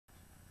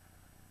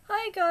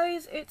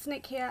guys, it's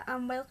Nick here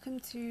and welcome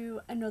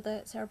to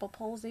another Cerebral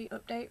Palsy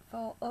update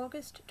for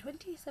August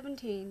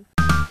 2017.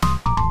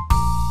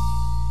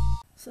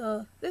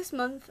 So this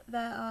month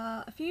there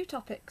are a few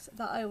topics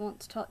that I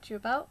want to talk to you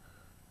about.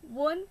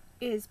 One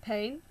is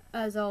pain,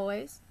 as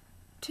always.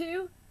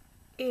 2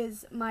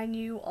 is my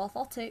new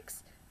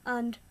orthotics.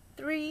 And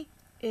 3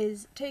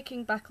 is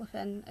taking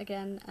Baclofen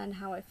again and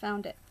how I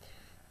found it.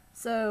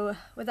 So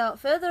without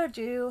further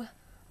ado,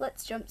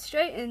 let's jump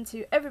straight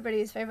into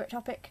everybody's favourite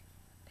topic,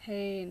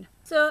 pain.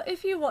 So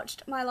if you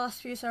watched my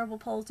last few Cerebral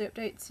Palsy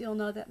updates, you'll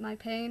know that my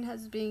pain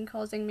has been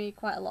causing me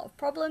quite a lot of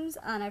problems,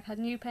 and I've had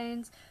new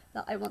pains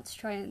that I want to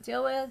try and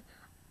deal with,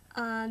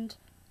 and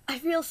I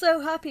feel so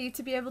happy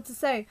to be able to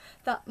say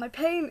that my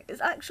pain is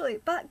actually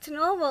back to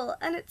normal,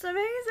 and it's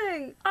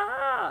amazing!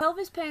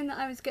 Pelvis pain that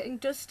I was getting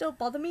does still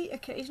bother me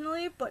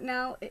occasionally, but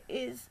now it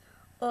is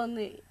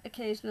only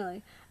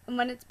occasionally. And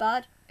when it's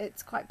bad,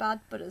 it's quite bad,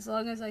 but as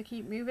long as I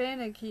keep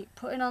moving and keep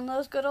putting on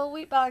those good old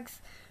wheat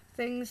bags,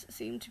 things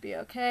seem to be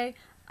okay.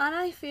 And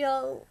I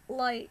feel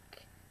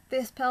like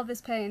this pelvis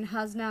pain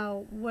has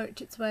now worked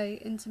its way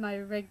into my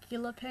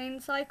regular pain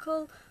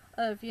cycle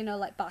of, you know,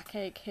 like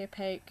backache, hip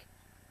ache,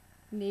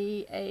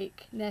 knee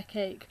ache, neck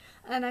ache,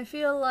 and I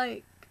feel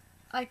like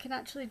I can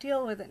actually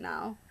deal with it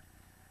now.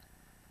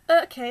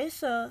 Okay,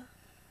 so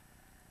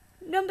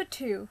number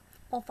 2,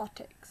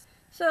 orthotics.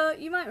 So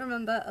you might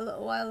remember a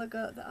little while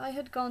ago that I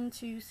had gone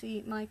to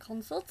see my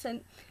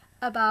consultant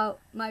about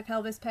my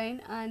pelvis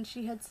pain, and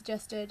she had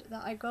suggested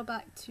that I go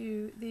back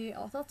to the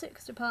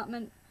orthotics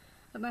department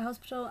at my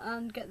hospital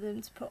and get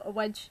them to put a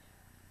wedge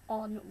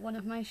on one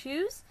of my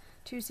shoes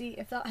to see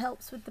if that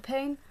helps with the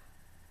pain.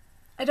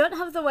 I don't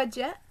have the wedge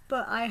yet,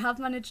 but I have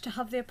managed to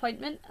have the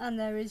appointment, and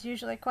there is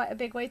usually quite a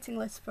big waiting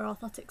list for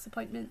orthotics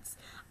appointments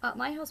at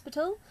my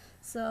hospital,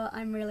 so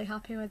I'm really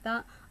happy with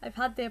that. I've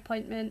had the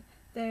appointment,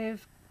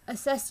 they've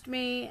assessed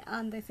me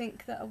and they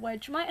think that a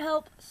wedge might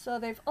help, so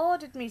they've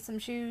ordered me some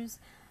shoes.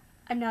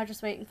 I'm now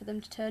just waiting for them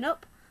to turn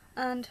up,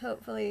 and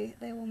hopefully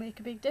they will make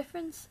a big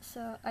difference,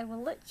 so I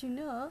will let you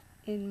know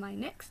in my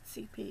next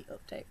CP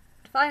update.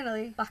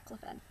 Finally,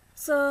 Baclofen.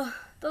 So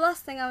the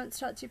last thing I want to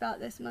talk to you about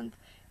this month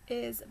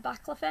is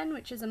Baclofen,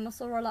 which is a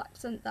muscle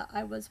relaxant that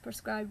I was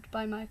prescribed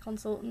by my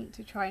consultant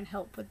to try and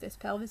help with this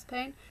pelvis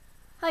pain.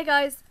 Hi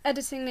guys,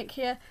 Editing Nick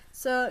here.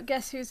 So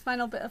guess whose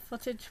final bit of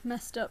footage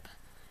messed up?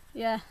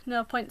 Yeah,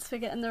 no points for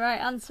getting the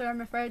right answer,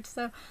 I'm afraid,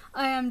 so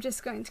I am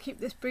just going to keep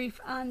this brief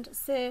and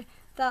say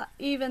that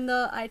even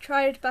though I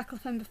tried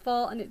Baclofen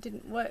before and it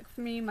didn't work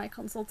for me, my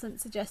consultant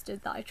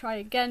suggested that I try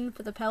again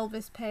for the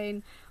pelvis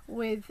pain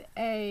with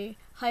a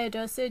higher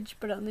dosage,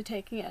 but only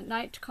taking it at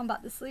night to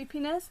combat the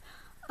sleepiness,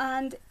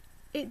 and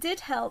it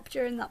did help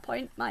during that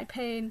point. My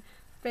pain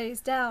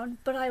phased down,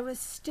 but I was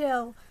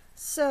still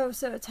so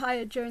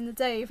tired during the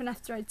day even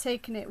after I'd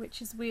taken it,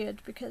 which is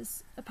weird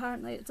because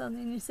apparently it's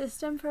only in your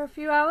system for a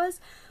few hours,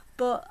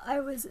 but I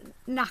was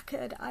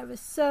knackered, I was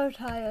so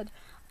tired,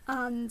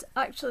 and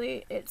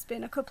actually it's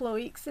been a couple of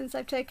weeks since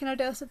I've taken a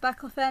dose of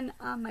Baclofen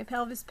and my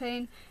pelvis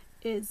pain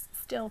is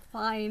still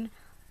fine,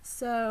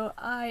 so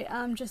I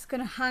am just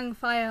going to hang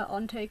fire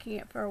on taking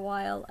it for a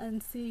while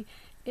and see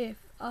if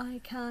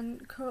I can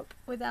cope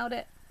without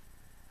it.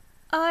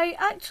 I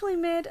actually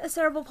made a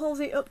Cerebral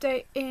Palsy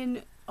update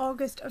in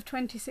August of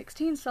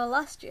 2016, so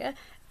last year.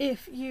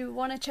 If you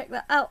want to check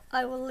that out,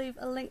 I will leave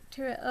a link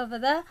to it over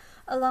there,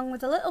 along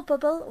with a little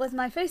bubble with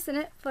my face in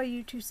it for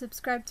you to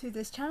subscribe to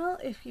this channel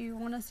if you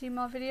want to see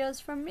more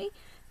videos from me.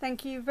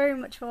 Thank you very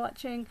much for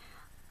watching.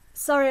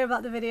 Sorry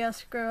about the video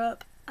screw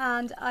up,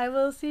 and I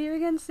will see you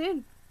again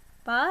soon.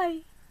 Bye!